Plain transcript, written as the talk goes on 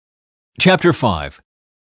Chapter 5.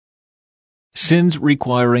 Sins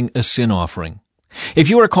requiring a sin offering. If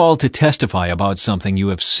you are called to testify about something you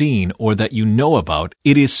have seen or that you know about,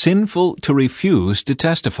 it is sinful to refuse to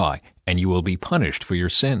testify, and you will be punished for your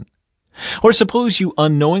sin. Or suppose you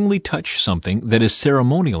unknowingly touch something that is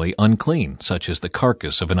ceremonially unclean, such as the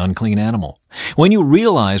carcass of an unclean animal. When you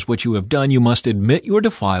realize what you have done, you must admit your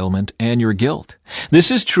defilement and your guilt.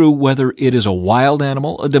 This is true whether it is a wild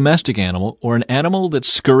animal, a domestic animal, or an animal that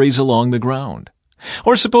scurries along the ground.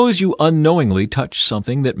 Or suppose you unknowingly touch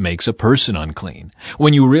something that makes a person unclean.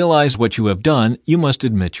 When you realize what you have done, you must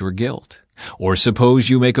admit your guilt. Or suppose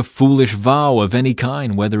you make a foolish vow of any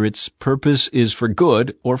kind, whether its purpose is for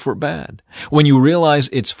good or for bad. When you realize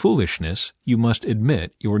its foolishness, you must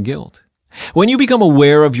admit your guilt. When you become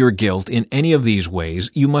aware of your guilt in any of these ways,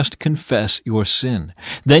 you must confess your sin.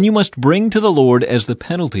 Then you must bring to the Lord as the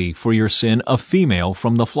penalty for your sin a female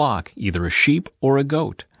from the flock, either a sheep or a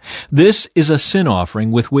goat. This is a sin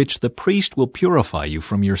offering with which the priest will purify you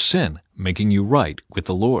from your sin, making you right with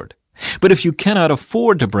the Lord. But if you cannot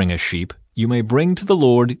afford to bring a sheep, you may bring to the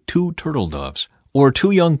Lord 2 turtle doves or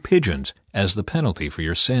 2 young pigeons as the penalty for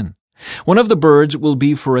your sin. One of the birds will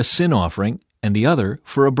be for a sin offering and the other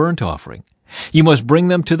for a burnt offering. You must bring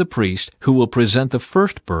them to the priest, who will present the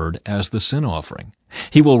first bird as the sin offering.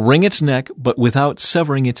 He will wring its neck, but without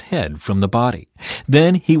severing its head from the body.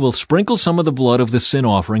 Then he will sprinkle some of the blood of the sin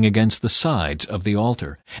offering against the sides of the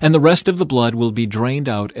altar, and the rest of the blood will be drained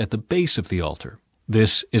out at the base of the altar.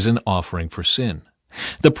 This is an offering for sin.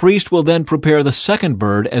 The priest will then prepare the second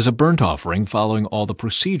bird as a burnt offering, following all the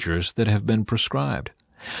procedures that have been prescribed.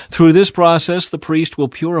 Through this process, the priest will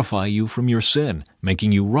purify you from your sin,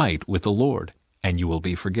 making you right with the Lord, and you will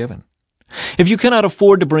be forgiven. If you cannot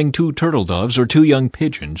afford to bring 2 turtle doves or 2 young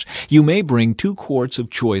pigeons, you may bring 2 quarts of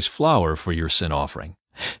choice flour for your sin offering.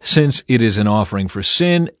 Since it is an offering for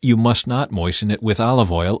sin, you must not moisten it with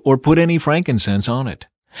olive oil or put any frankincense on it.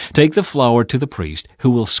 Take the flour to the priest, who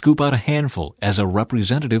will scoop out a handful as a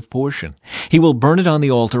representative portion. He will burn it on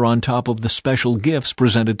the altar on top of the special gifts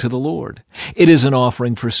presented to the Lord. It is an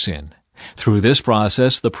offering for sin. Through this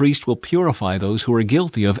process, the priest will purify those who are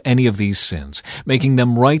guilty of any of these sins, making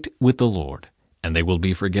them right with the Lord, and they will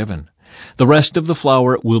be forgiven. The rest of the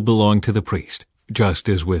flour will belong to the priest, just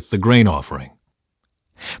as with the grain offering.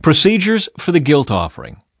 Procedures for the guilt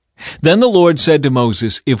offering. Then the Lord said to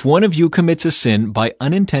Moses, "If one of you commits a sin by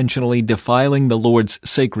unintentionally defiling the Lord's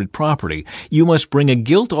sacred property, you must bring a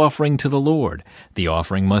guilt offering to the Lord. The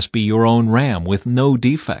offering must be your own ram with no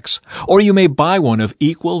defects, or you may buy one of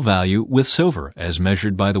equal value with silver, as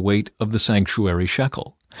measured by the weight of the sanctuary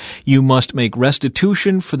shekel. You must make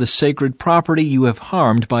restitution for the sacred property you have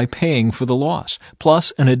harmed by paying for the loss,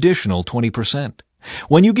 plus an additional 20%.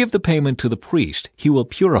 When you give the payment to the priest, he will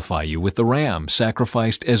purify you with the ram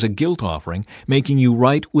sacrificed as a guilt offering, making you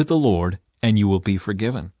right with the Lord, and you will be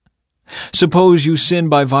forgiven. Suppose you sin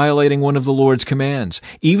by violating one of the Lord's commands.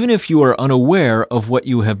 Even if you are unaware of what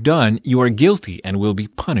you have done, you are guilty and will be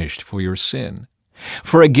punished for your sin.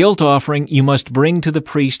 For a guilt offering, you must bring to the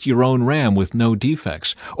priest your own ram with no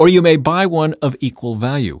defects, or you may buy one of equal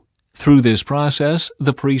value. Through this process,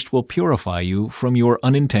 the priest will purify you from your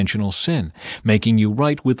unintentional sin, making you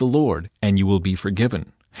right with the Lord, and you will be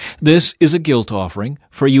forgiven. This is a guilt offering,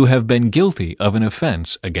 for you have been guilty of an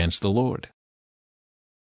offense against the Lord.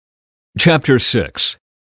 Chapter 6.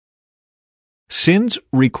 Sins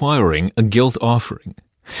requiring a guilt offering.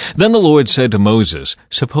 Then the Lord said to Moses,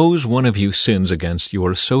 "Suppose one of you sins against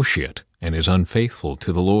your associate and is unfaithful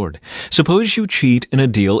to the Lord. Suppose you cheat in a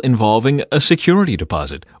deal involving a security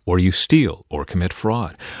deposit, or you steal or commit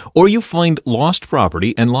fraud, or you find lost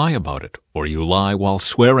property and lie about it, or you lie while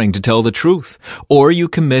swearing to tell the truth, or you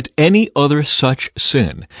commit any other such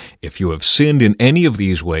sin. If you have sinned in any of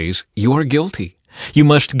these ways, you are guilty. You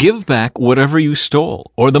must give back whatever you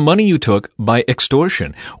stole, or the money you took by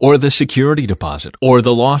extortion, or the security deposit, or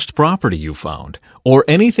the lost property you found, or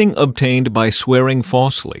anything obtained by swearing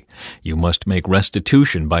falsely. You must make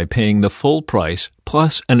restitution by paying the full price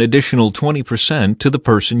plus an additional 20% to the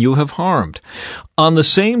person you have harmed. On the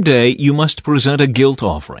same day, you must present a guilt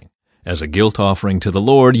offering. As a guilt offering to the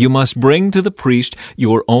Lord, you must bring to the priest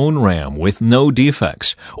your own ram with no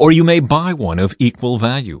defects, or you may buy one of equal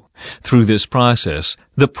value. Through this process,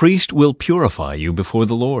 the priest will purify you before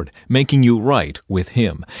the Lord, making you right with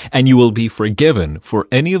him, and you will be forgiven for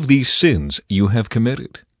any of these sins you have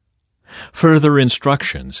committed. Further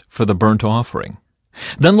instructions for the burnt offering.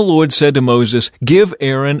 Then the Lord said to Moses, "Give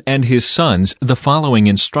Aaron and his sons the following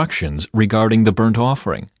instructions regarding the burnt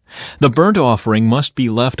offering. The burnt offering must be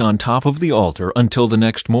left on top of the altar until the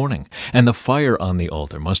next morning, and the fire on the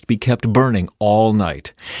altar must be kept burning all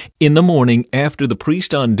night. In the morning, after the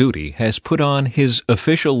priest on duty has put on his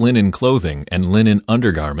official linen clothing and linen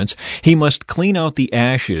undergarments, he must clean out the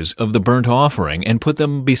ashes of the burnt offering and put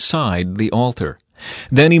them beside the altar.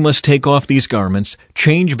 Then he must take off these garments,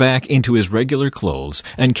 change back into his regular clothes,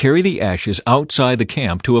 and carry the ashes outside the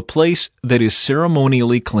camp to a place that is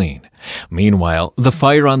ceremonially clean. Meanwhile, the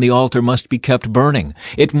fire on the altar must be kept burning.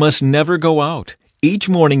 It must never go out. Each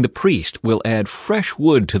morning the priest will add fresh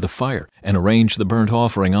wood to the fire and arrange the burnt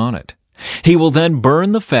offering on it. He will then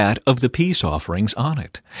burn the fat of the peace offerings on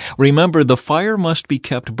it. Remember, the fire must be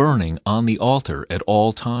kept burning on the altar at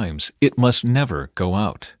all times. It must never go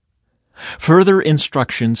out. Further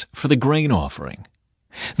instructions for the grain offering.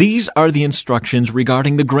 These are the instructions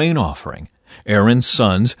regarding the grain offering. Aaron's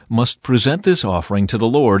sons must present this offering to the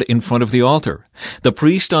Lord in front of the altar. The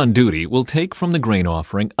priest on duty will take from the grain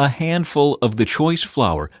offering a handful of the choice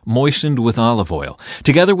flour moistened with olive oil,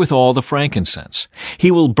 together with all the frankincense.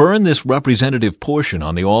 He will burn this representative portion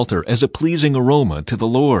on the altar as a pleasing aroma to the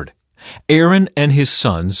Lord. Aaron and his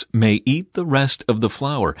sons may eat the rest of the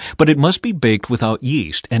flour, but it must be baked without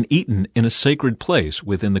yeast and eaten in a sacred place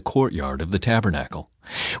within the courtyard of the tabernacle.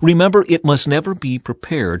 Remember, it must never be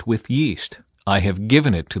prepared with yeast. I have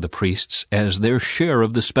given it to the priests as their share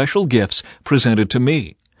of the special gifts presented to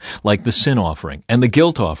me. Like the sin offering and the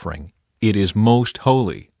guilt offering, it is most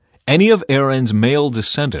holy. Any of Aaron's male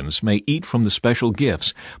descendants may eat from the special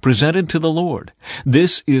gifts presented to the Lord.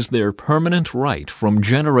 This is their permanent right from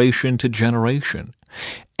generation to generation.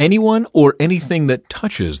 Anyone or anything that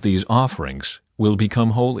touches these offerings will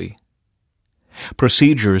become holy.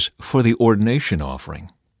 Procedures for the ordination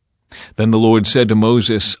offering. Then the Lord said to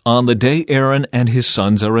Moses, "On the day Aaron and his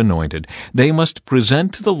sons are anointed, they must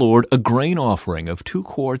present to the Lord a grain offering of 2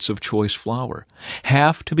 quarts of choice flour,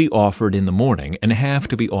 half to be offered in the morning and half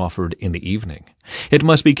to be offered in the evening. It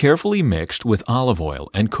must be carefully mixed with olive oil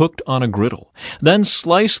and cooked on a griddle. Then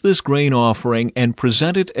slice this grain offering and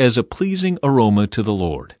present it as a pleasing aroma to the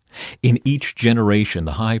Lord. In each generation,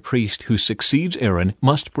 the high priest who succeeds Aaron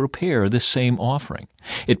must prepare this same offering.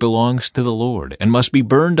 It belongs to the Lord and must be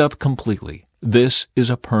burned up completely. This is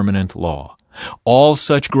a permanent law. All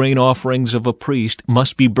such grain offerings of a priest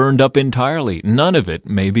must be burned up entirely. None of it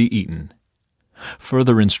may be eaten."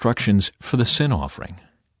 Further instructions for the sin offering.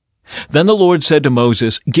 Then the Lord said to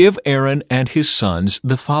Moses, "Give Aaron and his sons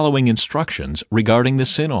the following instructions regarding the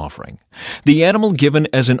sin offering. The animal given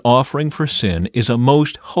as an offering for sin is a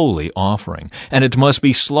most holy offering, and it must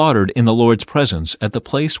be slaughtered in the Lord's presence at the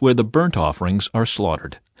place where the burnt offerings are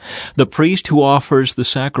slaughtered. The priest who offers the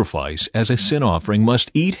sacrifice as a sin offering must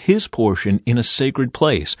eat his portion in a sacred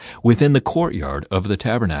place within the courtyard of the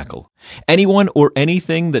tabernacle. Anyone or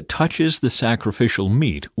anything that touches the sacrificial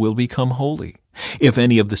meat will become holy. If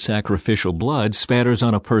any of the sacrificial blood spatters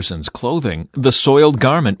on a person's clothing, the soiled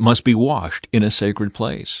garment must be washed in a sacred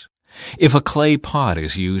place. If a clay pot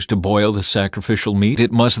is used to boil the sacrificial meat,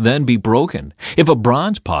 it must then be broken. If a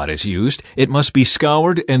bronze pot is used, it must be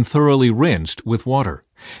scoured and thoroughly rinsed with water.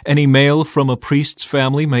 Any male from a priest's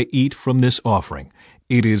family may eat from this offering.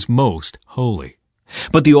 It is most holy.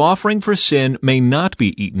 But the offering for sin may not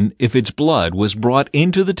be eaten if its blood was brought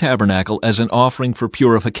into the tabernacle as an offering for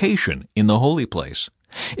purification in the holy place.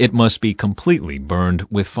 It must be completely burned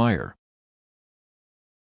with fire.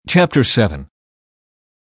 Chapter 7.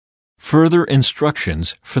 Further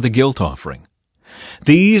instructions for the guilt offering.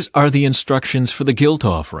 These are the instructions for the guilt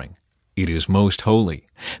offering. It is most holy.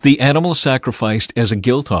 The animal sacrificed as a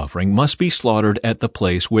guilt offering must be slaughtered at the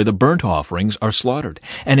place where the burnt offerings are slaughtered,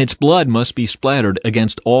 and its blood must be splattered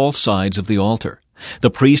against all sides of the altar.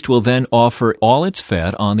 The priest will then offer all its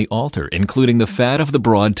fat on the altar, including the fat of the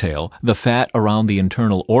broad tail, the fat around the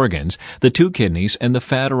internal organs, the 2 kidneys, and the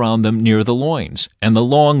fat around them near the loins, and the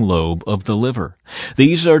long lobe of the liver.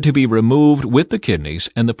 These are to be removed with the kidneys,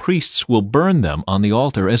 and the priests will burn them on the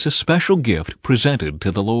altar as a special gift presented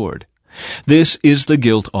to the Lord. This is the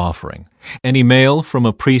guilt offering. Any male from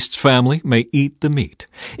a priest's family may eat the meat.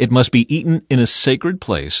 It must be eaten in a sacred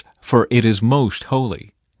place, for it is most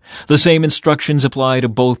holy. The same instructions apply to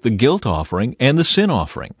both the guilt offering and the sin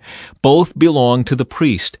offering. Both belong to the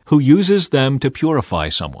priest, who uses them to purify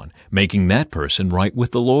someone, making that person right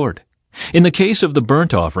with the Lord. In the case of the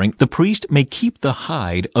burnt offering, the priest may keep the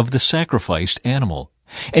hide of the sacrificed animal.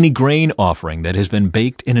 Any grain offering that has been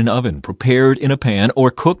baked in an oven, prepared in a pan,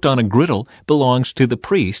 or cooked on a griddle belongs to the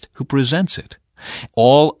priest who presents it.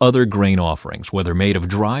 All other grain offerings, whether made of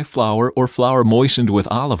dry flour or flour moistened with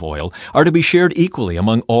olive oil, are to be shared equally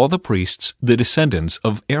among all the priests, the descendants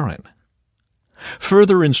of Aaron.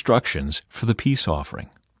 Further instructions for the peace offering.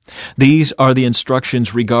 These are the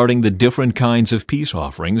instructions regarding the different kinds of peace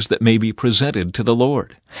offerings that may be presented to the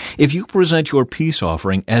Lord. If you present your peace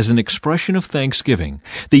offering as an expression of thanksgiving,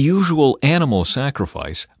 the usual animal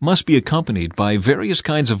sacrifice must be accompanied by various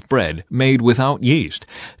kinds of bread made without yeast,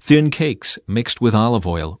 thin cakes mixed with olive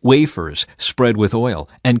oil, wafers spread with oil,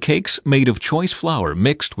 and cakes made of choice flour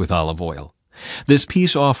mixed with olive oil. This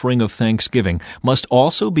peace offering of thanksgiving must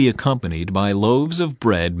also be accompanied by loaves of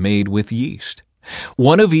bread made with yeast.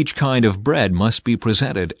 One of each kind of bread must be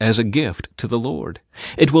presented as a gift to the Lord.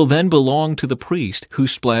 It will then belong to the priest who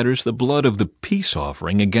splatters the blood of the peace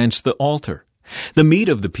offering against the altar. The meat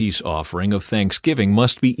of the peace offering of thanksgiving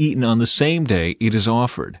must be eaten on the same day it is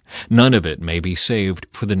offered. None of it may be saved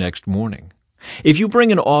for the next morning. If you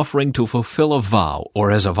bring an offering to fulfill a vow or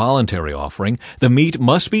as a voluntary offering, the meat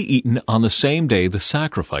must be eaten on the same day the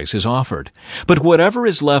sacrifice is offered. But whatever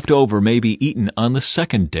is left over may be eaten on the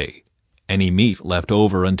second day. Any meat left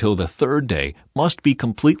over until the third day must be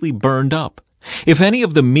completely burned up. If any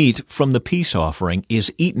of the meat from the peace offering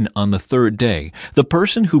is eaten on the third day, the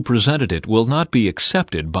person who presented it will not be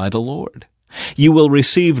accepted by the Lord. You will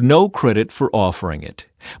receive no credit for offering it.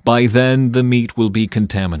 By then the meat will be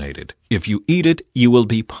contaminated. If you eat it, you will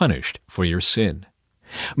be punished for your sin.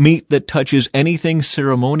 Meat that touches anything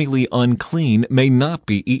ceremonially unclean may not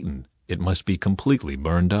be eaten. It must be completely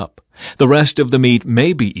burned up. The rest of the meat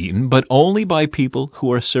may be eaten, but only by people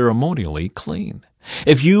who are ceremonially clean.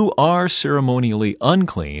 If you are ceremonially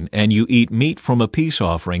unclean and you eat meat from a peace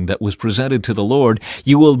offering that was presented to the Lord,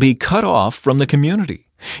 you will be cut off from the community.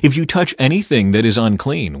 If you touch anything that is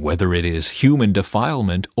unclean, whether it is human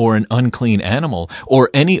defilement or an unclean animal or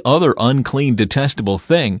any other unclean detestable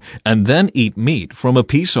thing, and then eat meat from a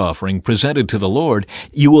peace offering presented to the Lord,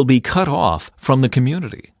 you will be cut off from the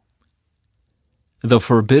community. The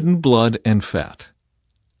forbidden blood and fat.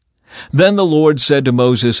 Then the Lord said to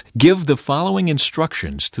Moses, "Give the following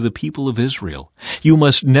instructions to the people of Israel. You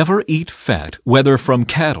must never eat fat, whether from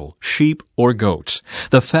cattle, sheep, or goats.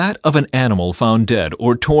 The fat of an animal found dead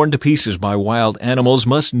or torn to pieces by wild animals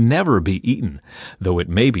must never be eaten, though it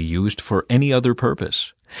may be used for any other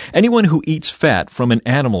purpose. Anyone who eats fat from an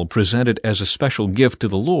animal presented as a special gift to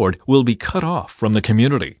the Lord will be cut off from the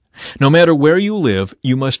community. No matter where you live,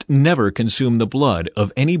 you must never consume the blood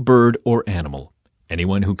of any bird or animal.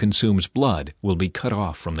 Anyone who consumes blood will be cut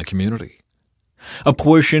off from the community." A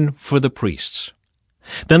portion for the priests.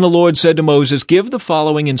 Then the Lord said to Moses, "Give the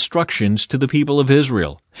following instructions to the people of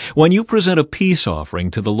Israel. When you present a peace offering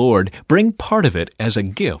to the Lord, bring part of it as a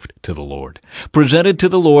gift to the Lord. Present it to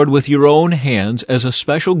the Lord with your own hands as a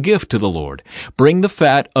special gift to the Lord. Bring the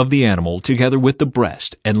fat of the animal together with the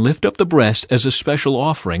breast, and lift up the breast as a special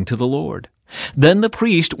offering to the Lord. Then the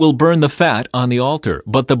priest will burn the fat on the altar,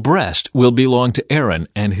 but the breast will belong to Aaron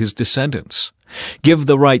and his descendants. Give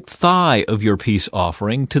the right thigh of your peace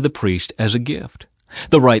offering to the priest as a gift.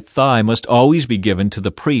 The right thigh must always be given to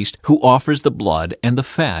the priest who offers the blood and the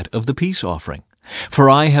fat of the peace offering. For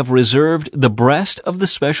I have reserved the breast of the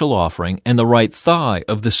special offering and the right thigh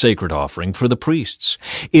of the sacred offering for the priests.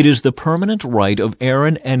 It is the permanent right of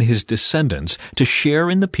Aaron and his descendants to share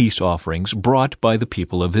in the peace offerings brought by the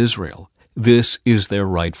people of Israel. This is their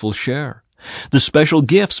rightful share. The special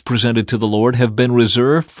gifts presented to the Lord have been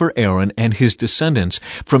reserved for Aaron and his descendants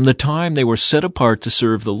from the time they were set apart to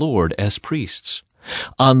serve the Lord as priests.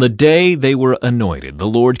 On the day they were anointed, the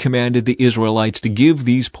Lord commanded the Israelites to give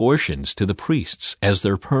these portions to the priests as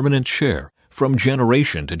their permanent share from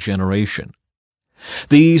generation to generation.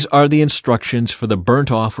 These are the instructions for the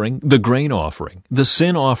burnt offering, the grain offering, the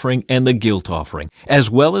sin offering, and the guilt offering,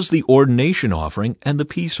 as well as the ordination offering and the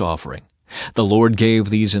peace offering. The Lord gave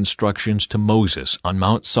these instructions to Moses on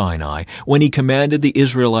Mount Sinai when he commanded the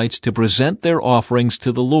Israelites to present their offerings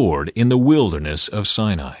to the Lord in the wilderness of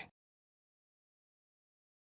Sinai.